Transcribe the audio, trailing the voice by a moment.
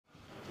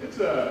It's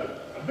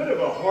a bit of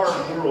a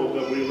hard world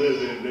that we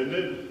live in, isn't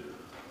it?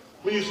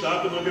 When you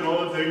stop and look at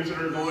all the things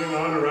that are going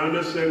on around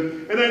us,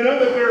 and I know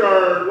that there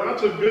are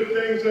lots of good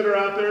things that are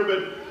out there,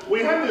 but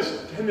we have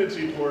this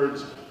tendency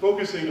towards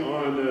focusing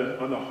on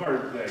the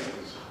hard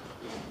things.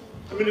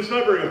 I mean, it's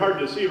not very hard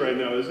to see right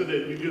now, is it?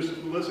 You just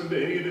listen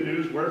to any of the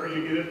news, wherever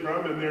you get it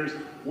from, and there's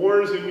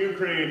wars in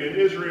Ukraine and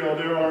Israel.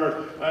 There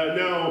are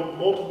now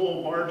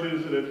multiple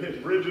barges that have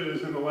hit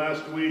bridges in the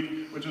last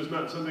week, which is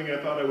not something I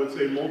thought I would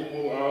say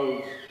multiple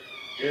of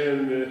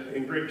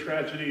in great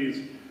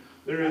tragedies.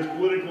 There is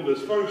political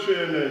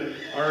dysfunction.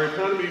 Our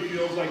economy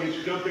feels like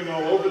it's jumping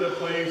all over the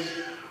place.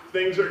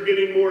 Things are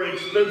getting more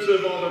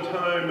expensive all the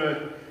time.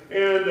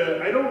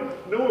 And I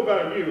don't know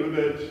about you,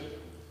 but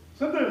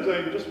sometimes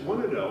I just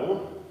want to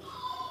know,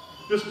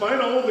 despite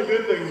all of the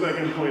good things I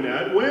can point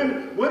at,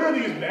 when are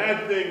these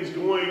bad things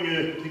going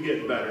to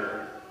get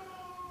better?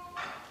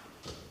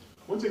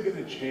 When's it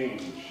going to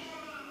change?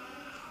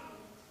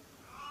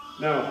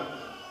 Now,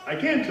 I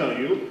can tell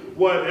you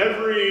what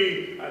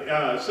every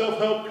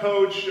self-help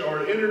coach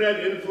or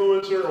internet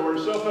influencer or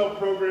self-help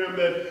program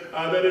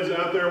that is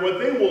out there, what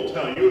they will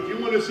tell you, if you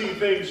want to see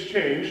things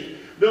changed,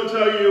 they'll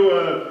tell you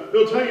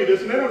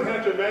this, and I don't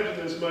have to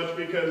imagine this much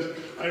because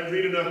I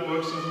read enough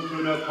books, listen to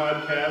enough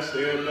podcasts,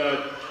 and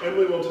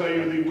Emily will tell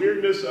you the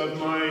weirdness of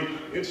my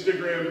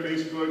Instagram,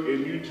 Facebook,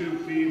 and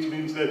YouTube feeds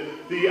means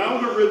that the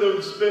algorithm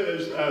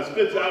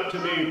spits out to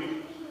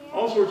me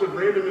all sorts of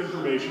random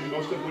information,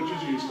 most of which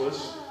is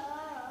useless.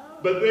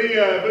 But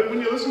when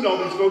you listen to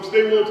all these folks,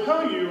 they will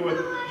tell you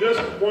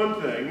just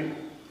one thing,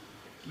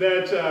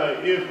 that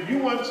if you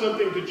want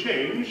something to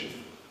change,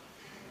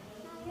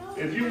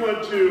 if you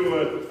want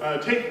to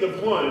take the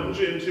plunge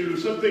into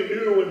something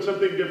new and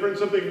something different,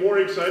 something more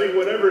exciting,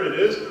 whatever it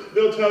is,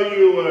 they'll tell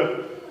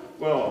you,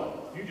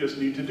 well, you just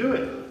need to do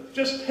it.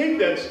 Just take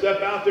that step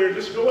out there.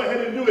 Just go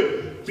ahead and do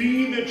it.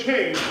 Be the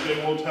change,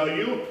 they will tell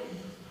you.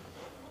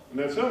 And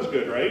that sounds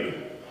good,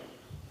 right?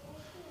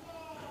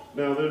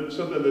 Now, there's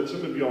something that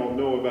some of you all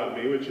know about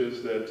me, which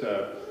is that,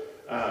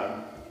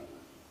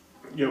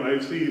 I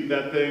see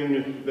that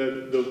thing,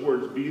 those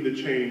words, be the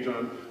change,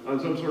 on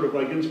some sort of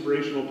like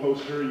inspirational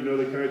poster,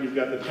 the kind, you've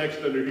got the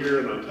text under here,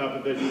 and on top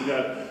of that you've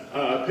got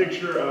a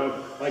picture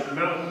of like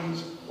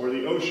mountains, or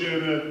the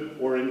ocean,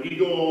 or an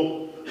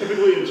eagle.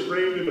 Typically it's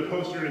framed in the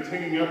poster and it's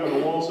hanging up on a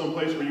wall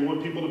someplace where you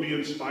want people to be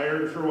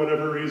inspired for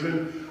whatever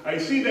reason. I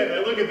see that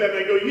and I look at that and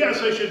I go, yes,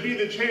 I should be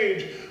the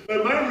change.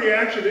 But my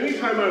reaction,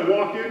 anytime I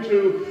walk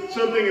into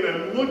something and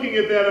I'm looking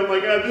at that, I'm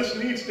like, this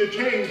needs to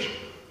change.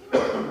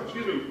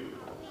 Excuse me.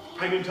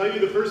 I can tell you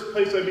the first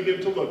place I begin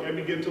to look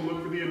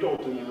for the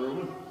adult in the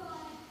room.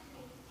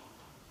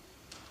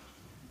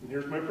 And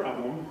here's my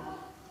problem.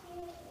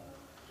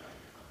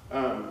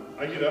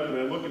 I get up and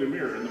I look in a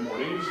mirror in the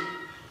mornings,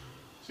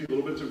 see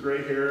little bits of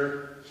gray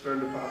hair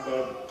starting to pop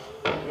up.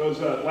 Those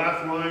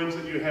laugh lines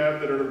that you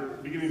have that are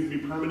beginning to be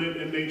permanent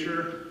in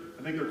nature.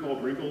 I think they're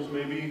called wrinkles,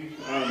 maybe.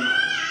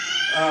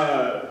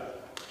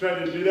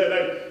 Trying to do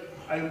that.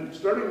 I'm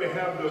starting to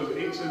have those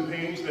aches and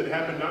pains that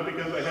happen not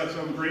because I have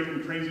some great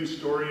and crazy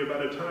story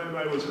about a time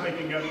I was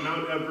hiking up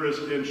Mount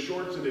Everest in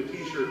shorts and a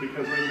t-shirt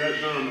because I'm that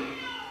dumb,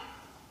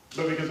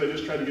 but because I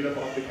just tried to get up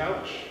off the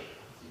couch.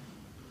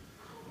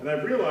 And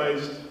I've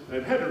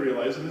had to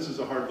realize, and this is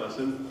a hard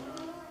lesson,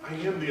 I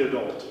am the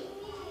adult.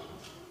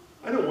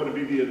 I don't want to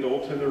be the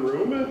adult in the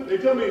room. They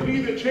tell me,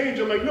 be the change.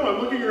 I'm like, no,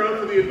 I'm looking around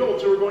for the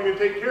adults who are going to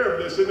take care of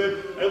this. And then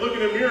I look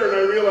in a mirror and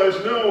I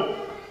realize, no,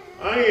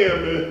 I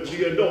am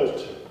the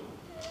adult.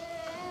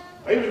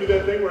 I even do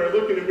that thing where I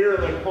look in a mirror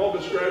like Paul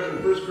describes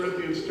in 1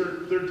 Corinthians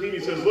 13. He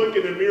says, look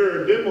in a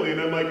mirror dimly.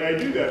 And I'm like, I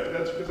do that.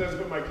 That's because I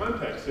haven't put my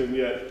contacts in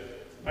yet.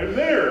 I'm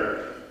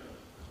there.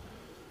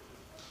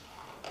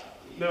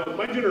 Now,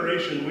 my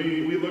generation,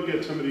 we look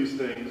at some of these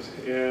things,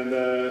 and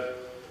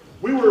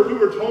we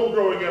were told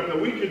growing up that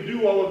we could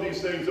do all of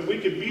these things, that we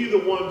could be the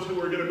ones who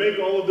were going to make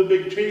all of the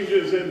big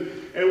changes, and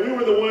we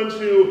were the ones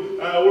who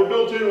were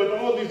built in with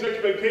all of these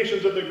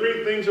expectations of the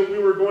great things that we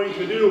were going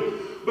to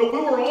do. But we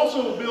were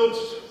also built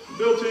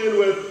in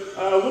with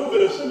a little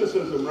bit of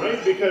cynicism,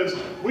 right? Because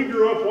we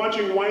grew up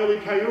watching Wile E.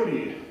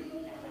 Coyote.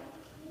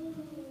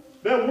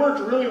 That worked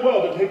really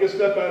well to take a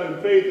step out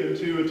in faith and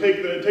to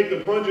take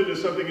the plunge into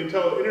something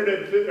until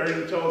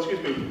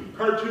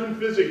cartoon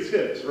physics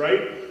hits,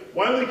 right?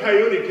 Wile E.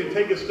 Coyote can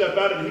take a step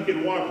out and he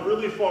can walk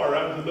really far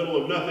out in the middle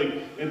of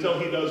nothing until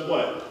he does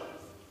what?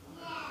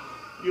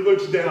 He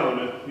looks down,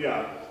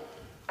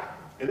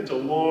 and it's a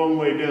long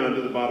way down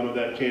to the bottom of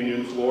that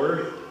canyon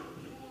floor.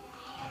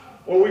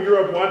 Or we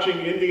grew up watching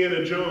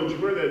Indiana Jones.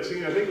 Remember that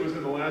scene? I think it was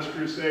in The Last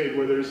Crusade,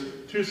 where there's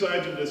two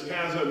sides of this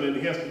chasm and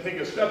he has to take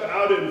a step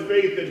out in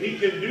faith that he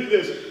can do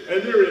this,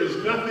 and there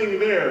is nothing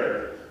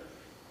there.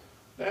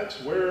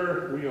 That's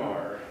where we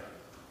are.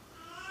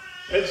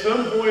 At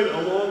some point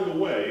along the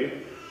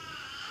way,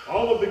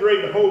 all of the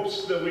great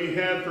hopes that we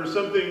had for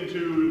something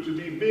to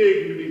be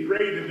big, to be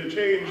great, and to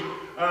change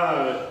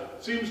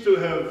seems to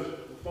have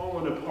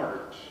fallen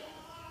apart.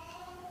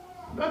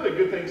 Not that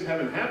good things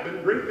haven't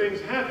happened. Great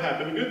things have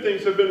happened. Good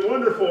things have been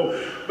wonderful.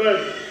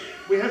 But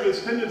we have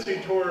this tendency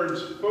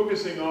towards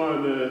focusing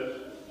on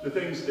the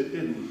things that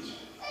didn't.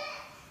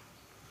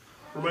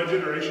 For my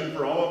generation,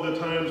 for all of the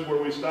times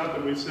where we stop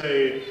and we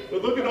say,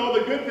 but look at all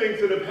the good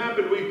things that have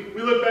happened, we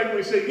look back and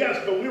we say,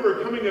 yes, but we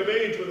were coming of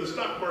age when the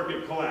stock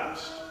market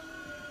collapsed.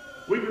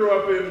 We grew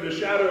up in the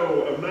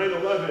shadow of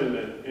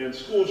 9/11 and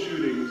school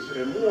shootings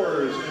and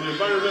wars and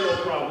environmental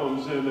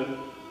problems and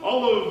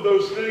all of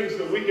those things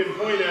that we can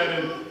point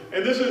at.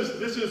 And this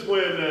is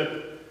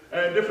when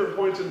at different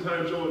points in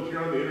time, Joel, if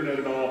you're on the internet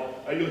at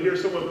all, you'll hear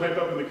someone pipe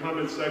up in the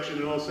comments section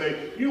and they'll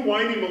say, you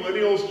whiny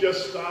millennials,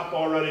 just stop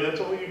already. That's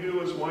all you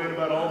do is whine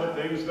about all the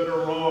things that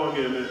are wrong.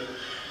 And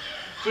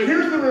so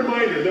here's the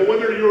reminder that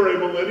whether you're a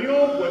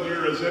millennial, whether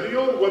you're a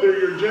zennial, whether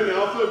you're Gen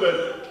Alpha,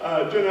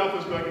 but Gen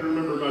Alpha's not going to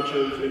remember much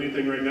of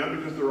anything right now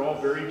because they're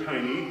all very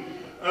tiny,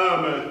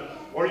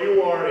 or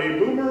you are a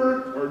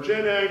boomer or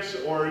Gen X,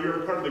 or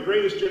you're part of the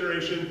greatest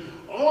generation,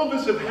 all of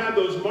us have had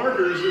those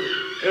markers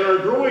in our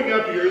growing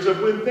up years of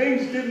when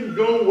things didn't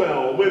go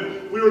well,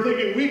 when we were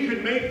thinking we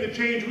could make the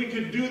change, we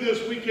could do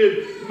this, we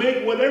could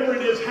make whatever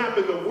it is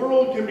happen, the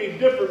world can be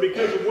different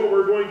because of what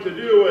we're going to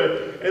do,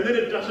 and then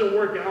it doesn't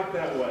work out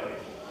that way.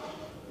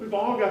 We've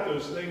all got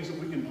those things that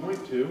we can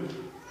point to.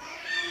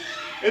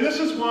 And this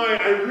is why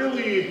I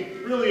really,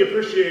 really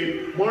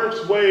appreciate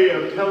Mark's way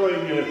of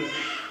telling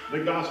the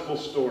gospel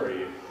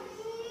story.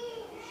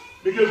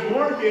 Because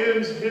Mark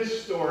ends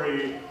his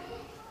story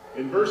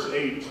in verse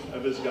 8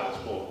 of his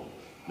gospel.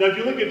 Now if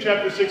you look at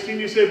chapter 16,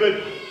 you say,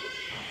 but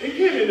it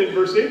can't end in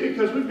verse 8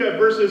 because we've got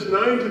verses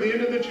 9 to the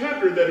end of the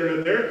chapter that are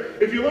in there.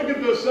 If you look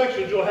at those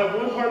sections, you'll have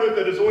one part of it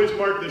that is always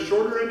marked the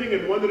shorter ending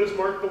and one that is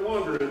marked the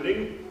longer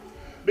ending.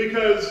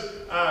 Because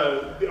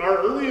our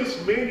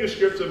earliest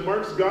manuscripts of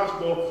Mark's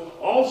gospel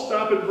all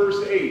stop at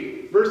verse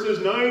 8. Verses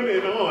 9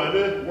 and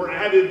on were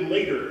added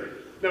later.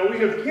 Now we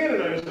have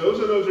canonized those,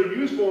 and those are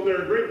useful, and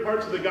they're great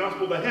parts of the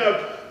gospel to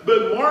have.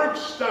 But Mark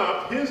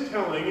stopped his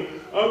telling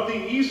of the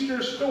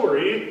Easter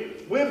story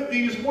with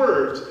these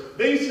words.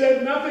 They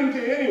said nothing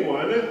to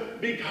anyone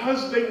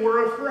because they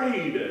were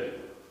afraid.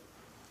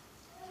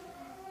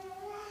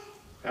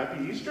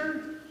 Happy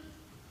Easter?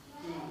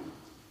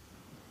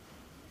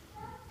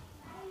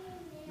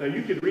 Now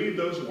you could read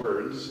those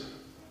words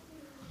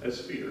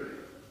as fear.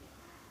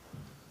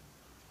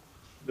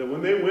 That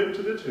when they went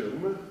to the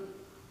tomb,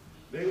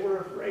 they were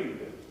afraid.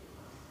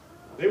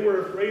 They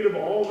were afraid of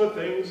all the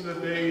things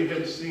that they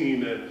had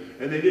seen,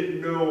 and they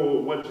didn't know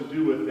what to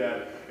do with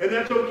that. And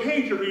that's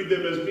okay to read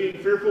them as being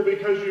fearful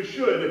because you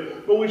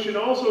should, but we should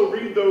also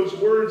read those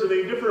words in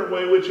a different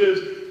way, which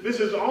is, this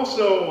is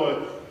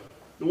also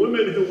the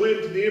women who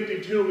went to the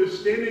empty tomb is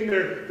standing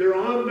there. They're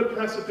on the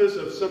precipice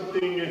of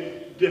something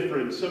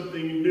different,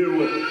 something new.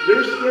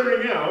 They're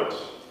staring out,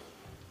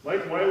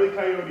 like Wile E.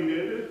 Coyote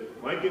did,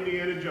 like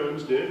Indiana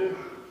Jones did,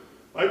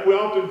 like we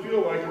often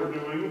feel like we're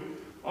doing,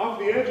 off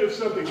the edge of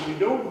something. We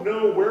don't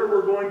know where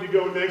we're going to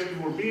go next,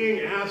 and we're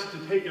being asked to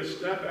take a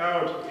step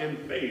out in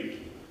faith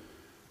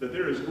that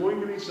there is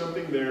going to be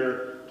something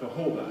there to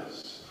hold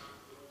us.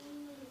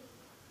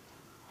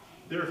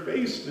 They're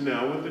faced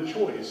now with the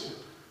choice.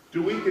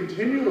 Do we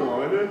continue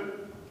on,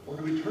 or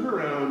do we turn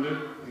around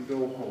and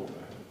go home?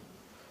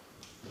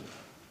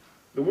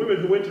 The women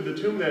who went to the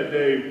tomb that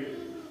day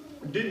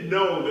didn't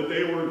know that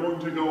they were going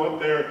to go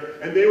up there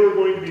and they were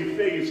going to be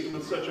faced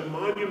with such a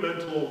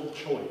monumental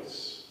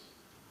choice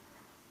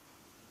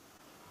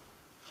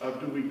of,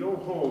 do we go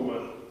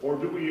home or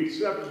do we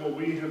accept what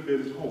we have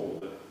been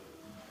told?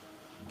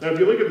 Now if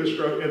you look at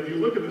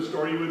the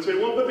story, you would say,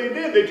 well, but they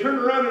did. They turned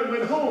around and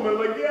went home. I'm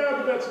like, yeah,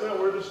 but that's not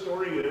where the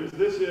story ends.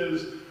 This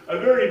is a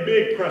very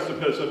big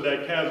precipice of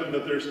that chasm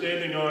that they're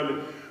standing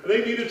on.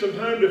 They needed some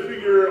time to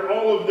figure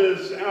all of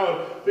this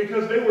out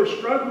because they were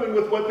struggling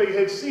with what they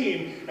had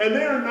seen. And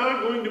they are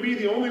not going to be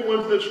the only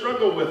ones that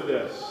struggle with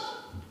this.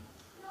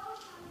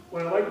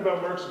 What I like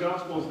about Mark's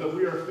gospel is that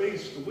we are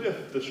faced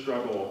with the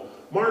struggle.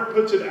 Mark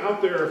puts it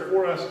out there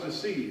for us to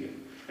see.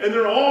 And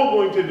they're all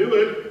going to do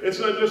it. It's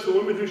not just the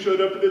woman who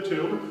showed up at the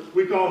tomb.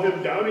 We call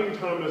him Doubting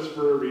Thomas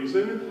for a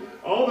reason.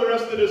 All the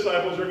rest of the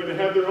disciples are going to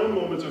have their own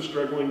moments of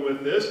struggling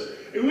with this.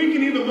 And we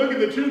can even look at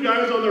the two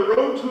guys on the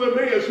road to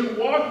Emmaus who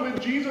walked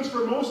with Jesus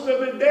for most of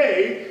the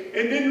day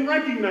and didn't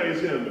recognize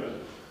him.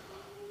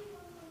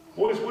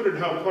 Always wondered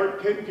how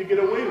Clark Kent could get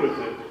away with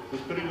it.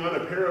 Just putting on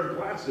a pair of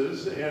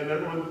glasses and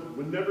everyone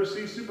would never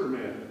see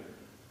Superman.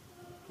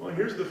 Well,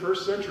 here's the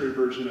first century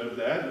version of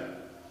that.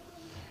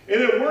 And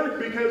it worked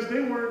because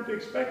they weren't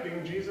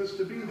expecting Jesus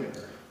to be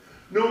there.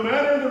 No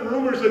matter the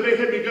rumors that they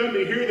had begun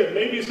to hear that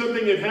maybe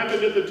something had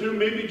happened at the tomb,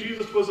 maybe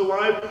Jesus was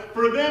alive,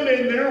 for them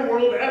in their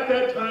world at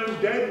that time,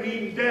 dead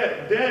means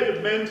dead.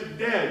 Dead meant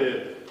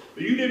dead.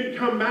 You didn't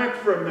come back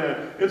from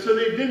that. And so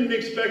they didn't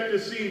expect to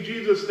see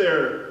Jesus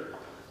there.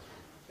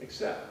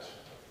 Except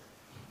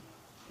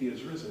he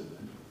is risen.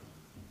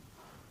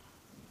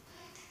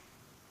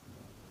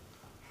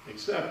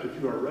 Except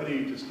if you are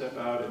ready to step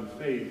out in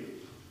faith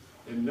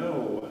and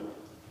know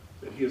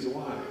that he is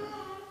alive.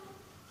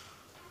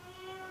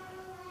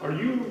 Are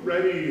you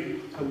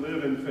ready to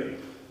live in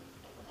faith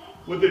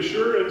with the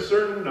sure and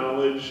certain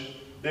knowledge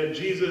that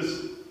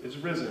Jesus is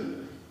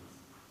risen.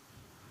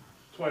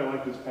 That's why I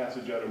like this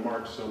passage out of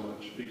Mark so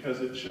much,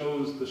 because it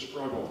shows the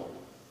struggle.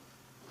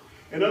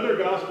 In other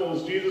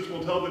Gospels, Jesus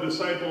will tell the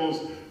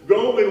disciples,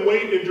 "Go and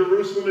wait in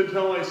Jerusalem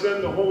until I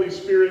send the Holy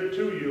Spirit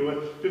to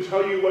you to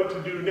tell you what to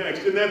do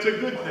next." And that's a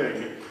good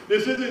thing.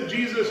 This isn't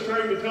Jesus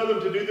trying to tell them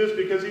to do this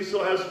because he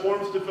still has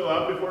forms to fill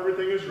out before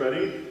everything is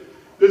ready.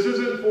 This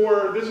isn't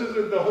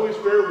the Holy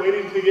Spirit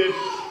waiting to get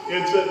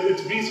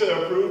its visa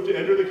approved to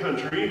enter the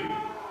country.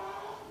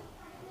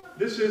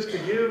 This is to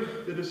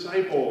give the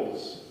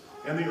disciples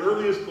and the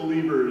earliest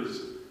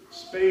believers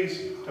space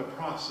to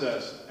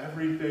process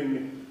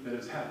everything that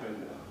has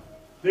happened.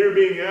 They're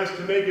being asked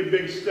to make a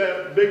big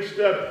step,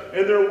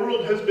 and their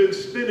world has been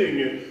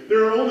spinning.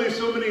 There are only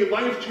so many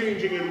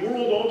life-changing and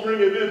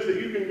world-altering events that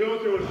you can go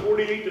through in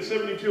 48 to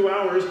 72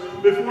 hours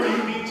before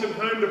you need some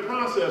time to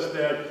process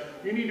that.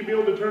 You need to be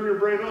able to turn your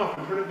brain off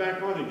and turn it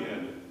back on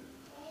again,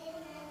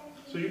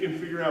 so you can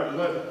figure out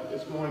what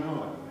is going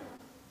on.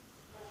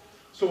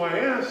 So I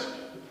ask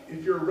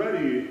if you're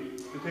ready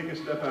to take a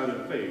step out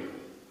in faith.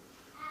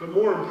 But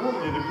more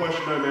importantly, the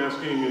question I'm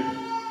asking is,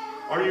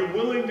 are you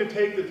willing to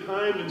take the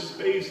time and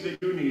space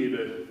that you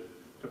need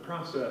to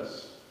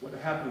process what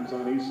happens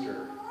on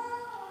Easter?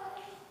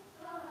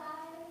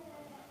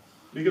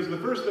 Because the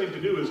first thing to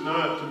do is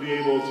not to be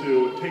able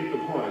to take the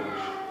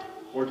plunge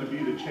or to be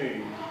the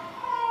change.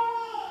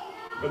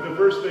 But the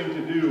first thing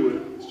to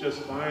do is just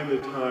find the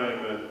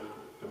time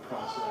to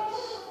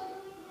process,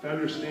 to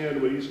understand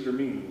what Easter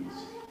means.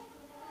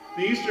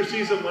 The Easter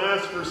season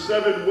lasts for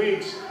 7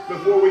 weeks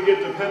before we get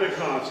to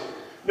Pentecost.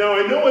 Now,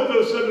 I know what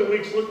those 7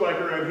 weeks look like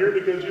around here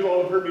because you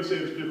all have heard me say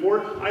this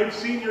before. I've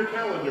seen your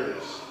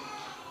calendars.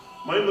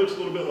 Mine looks a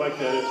little bit like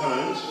that at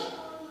times,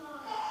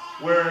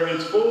 where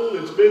it's full,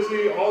 it's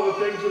busy, all the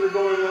things that are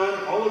going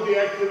on, all of the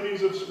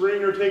activities of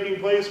spring are taking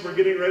place. We're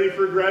getting ready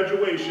for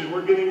graduation.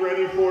 We're getting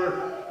ready for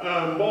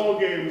ball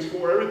games,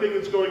 for everything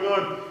that's going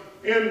on.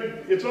 And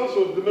it's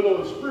also the middle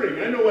of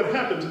spring. I know what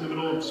happens in the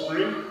middle of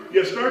spring.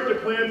 You start to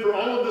plan for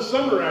all of the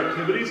summer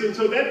activities, and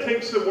so that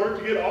takes some work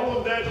to get all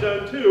of that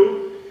done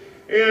too.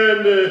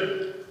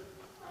 And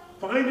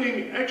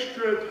finding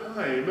extra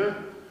time,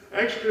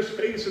 extra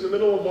space in the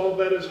middle of all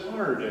that is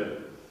hard.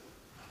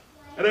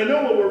 And I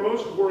know what we're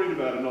most worried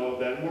about in all of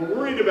that. We're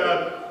worried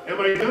about, am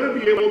I going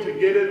to be able to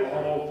get it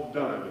all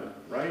done,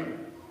 right?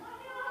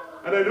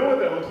 And I know what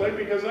that looks like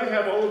because I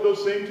have all of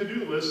those same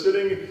to-do lists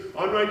sitting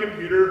on my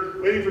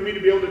computer waiting for me to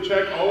be able to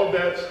check all of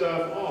that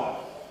stuff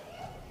off.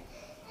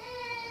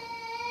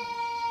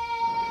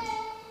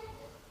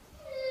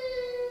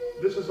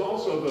 This is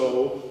also,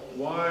 though,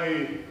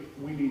 why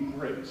we need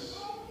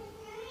grace.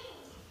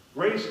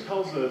 Grace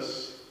tells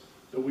us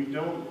that we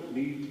don't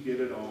need to get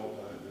it all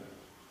done.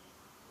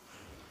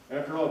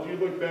 After all, if you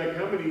look back,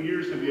 how many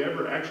years have you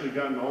ever actually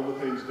gotten all the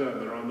things done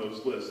that are on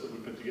those lists that we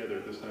put together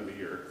at this time of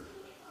year?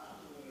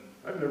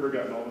 I've never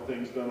gotten all the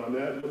things done on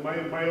that. But my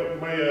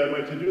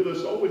to-do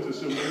list always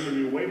assumes I'm going to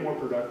be way more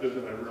productive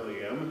than I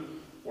really am,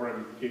 or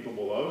I'm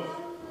capable of.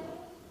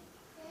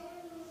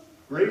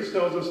 Grace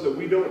tells us that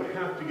we don't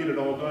have to get it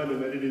all done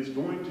and that it is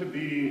going to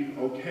be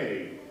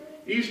okay.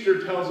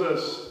 Easter tells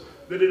us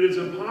that it is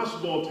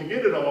impossible to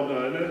get it all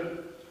done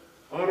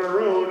on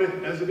our own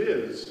as it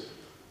is.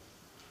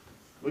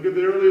 Look at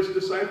the earliest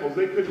disciples.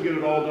 They couldn't get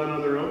it all done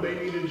on their own. They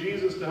needed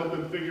Jesus to help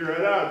them figure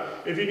it out.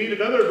 If you need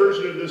another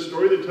version of this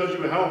story that tells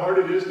you how hard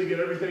it is to get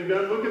everything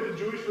done, look at the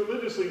Jewish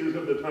religious leaders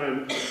of the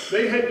time.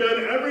 They had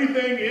done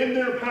everything in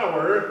their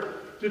power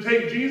to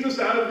take Jesus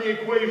out of the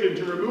equation,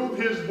 to remove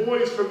his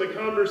voice from the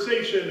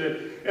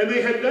conversation. And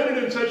they had done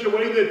it in such a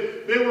way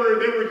that they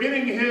were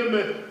getting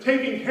him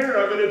taken care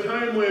of at a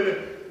time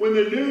when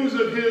the news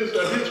of his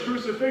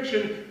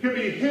crucifixion could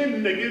be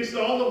hidden against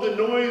all of the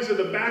noise and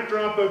the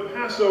backdrop of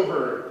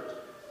Passover.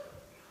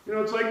 You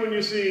know, it's like when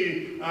you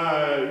see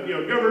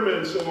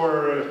governments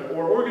or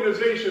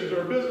organizations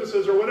or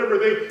businesses or whatever,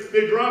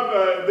 they drop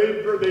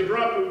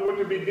what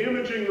could be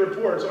damaging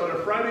reports on a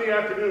Friday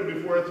afternoon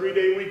before a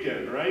 3-day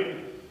weekend, right?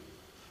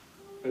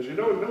 As you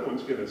know, no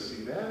one's going to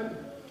see that.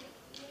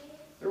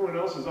 Everyone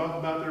else is off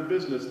about their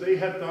business. They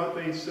had thought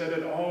they set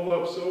it all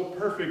up so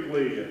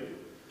perfectly.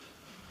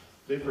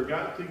 They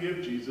forgot to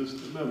give Jesus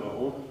the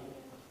memo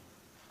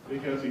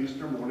because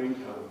Easter morning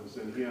comes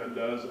and he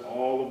undoes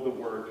all of the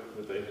work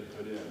that they had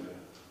put in.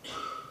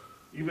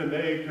 Even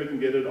they couldn't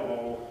get it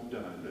all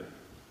done.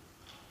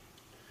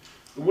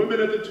 The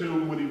women at the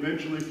tomb would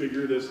eventually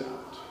figure this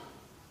out.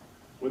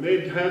 When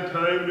they'd had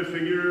time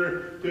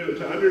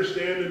to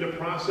understand and to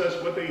process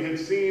what they had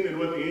seen and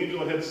what the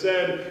angel had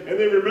said, and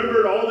they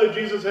remembered all that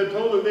Jesus had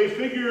told them, they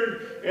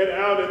figured it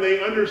out and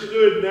they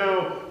understood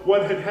now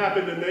what had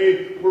happened, and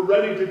they were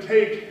ready to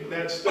take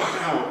that step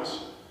out,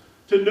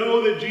 to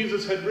know that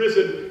Jesus had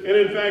risen. And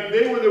in fact,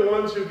 they were the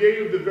ones who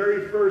gave the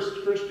very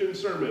first Christian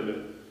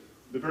sermon.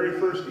 The very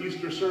first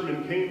Easter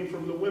sermon came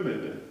from the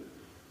women.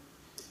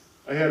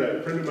 I had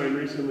a friend of mine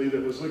recently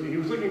that was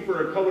looking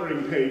for a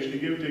coloring page to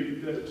give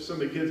to some of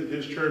the kids at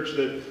his church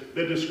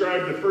that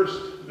described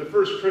the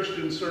first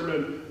Christian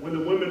sermon when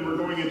the women were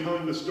going and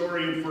telling the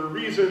story, and for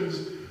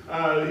reasons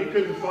He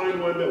couldn't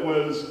find one that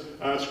was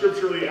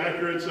scripturally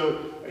accurate,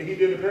 so he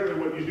did apparently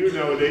what you do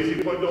nowadays.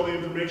 He plugged all the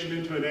information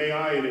into an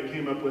AI and it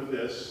came up with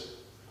this.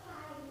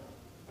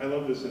 I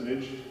love this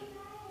image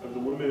of the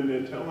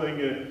woman telling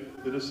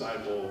the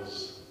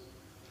disciples,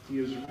 he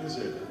is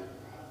risen.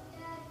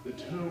 The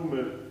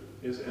tomb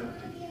is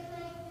empty.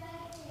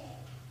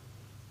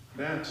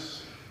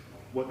 That's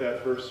what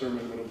that first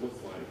sermon would have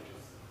looked like.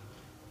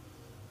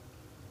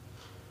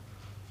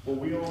 What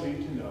we all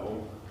need to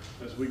know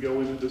as we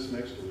go into this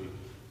next week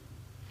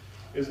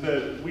is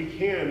that we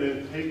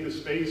can take the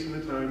space and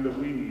the time that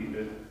we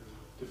need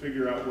to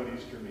figure out what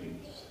Easter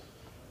means.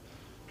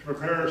 To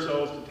prepare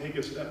ourselves to take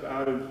a step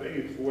out in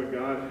faith for what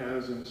God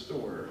has in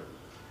store.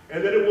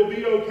 And that it will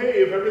be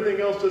okay if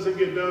everything else doesn't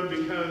get done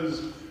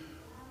because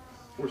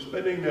we're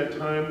spending that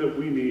time that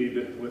we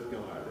need with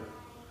God.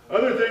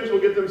 Other things will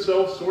get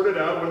themselves sorted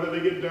out, whether they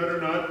get done or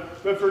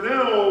not. But for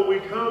now, we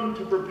come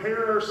to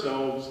prepare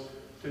ourselves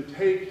to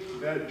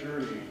take that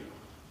journey,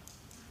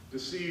 to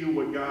see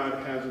what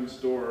God has in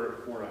store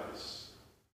for us.